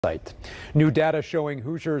site. New data showing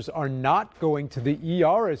Hoosiers are not going to the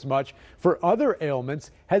ER as much for other ailments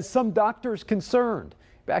has some doctors concerned.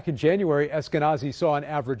 Back in January, Eskenazi saw an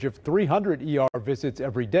average of 300 ER visits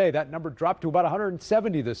every day. That number dropped to about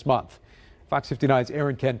 170 this month. Fox 59's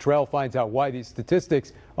Aaron Cantrell finds out why these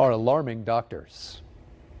statistics are alarming doctors.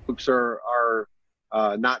 Folks are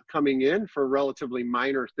not coming in for relatively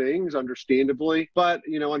minor things, understandably. But,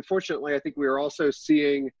 unfortunately, I think we are also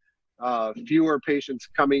seeing fewer patients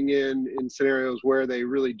coming in scenarios where they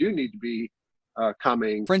really do need to be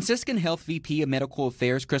coming. Franciscan Health VP of Medical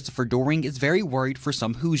Affairs Christopher Doring is very worried for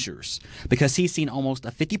some Hoosiers because he's seen almost a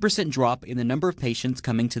 50% drop in the number of patients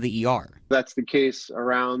coming to the ER. That's the case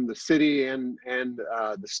around the city and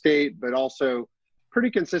the state, but also pretty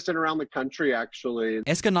consistent around the country, actually.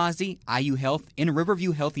 Eskenazi, IU Health, and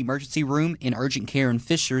Riverview Health Emergency Room and Urgent Care and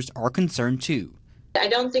Fishers are concerned too. I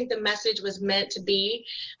don't think the message was meant to be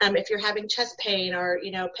if you're having chest pain or,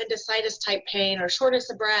 appendicitis type pain or shortness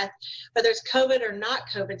of breath, whether it's COVID or not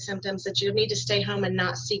COVID symptoms, that you need to stay home and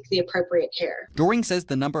not seek the appropriate care. Doring says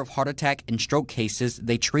the number of heart attack and stroke cases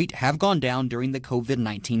they treat have gone down during the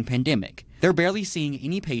COVID-19 pandemic. They're barely seeing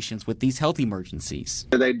any patients with these health emergencies.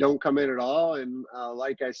 They don't come in at all. And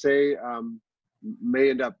like I say, may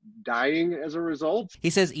end up dying as a result. He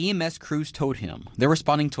says EMS crews told him they're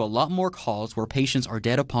responding to a lot more calls where patients are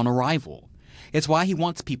dead upon arrival. It's why he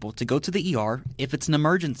wants people to go to the ER if it's an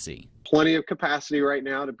emergency. Plenty of capacity right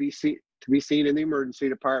now to be seen in the emergency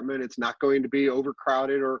department. It's not going to be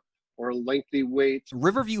overcrowded or lengthy waits.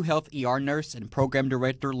 Riverview Health ER nurse and program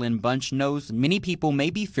director Lynn Bunch knows many people may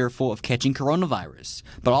be fearful of catching coronavirus,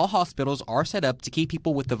 but all hospitals are set up to keep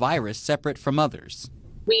people with the virus separate from others.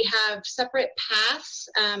 We have separate paths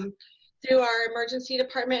through our emergency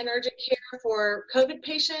department and urgent care for COVID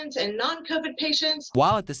patients and non-COVID patients,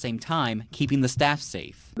 while at the same time keeping the staff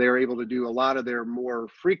safe. They're able to do a lot of their more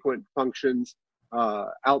frequent functions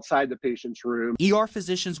outside the patient's room. ER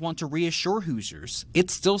physicians want to reassure Hoosiers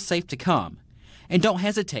it's still safe to come. And don't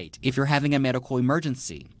hesitate if you're having a medical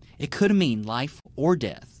emergency. It could mean life or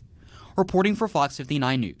death. Reporting for Fox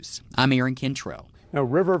 59 News, I'm Aaron Cantrell. Now,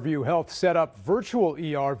 Riverview Health set up virtual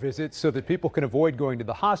ER visits so that people can avoid going to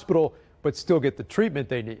the hospital but still get the treatment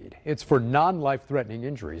they need. It's for non-life-threatening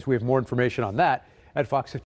injuries. We have more information on that at Fox 59.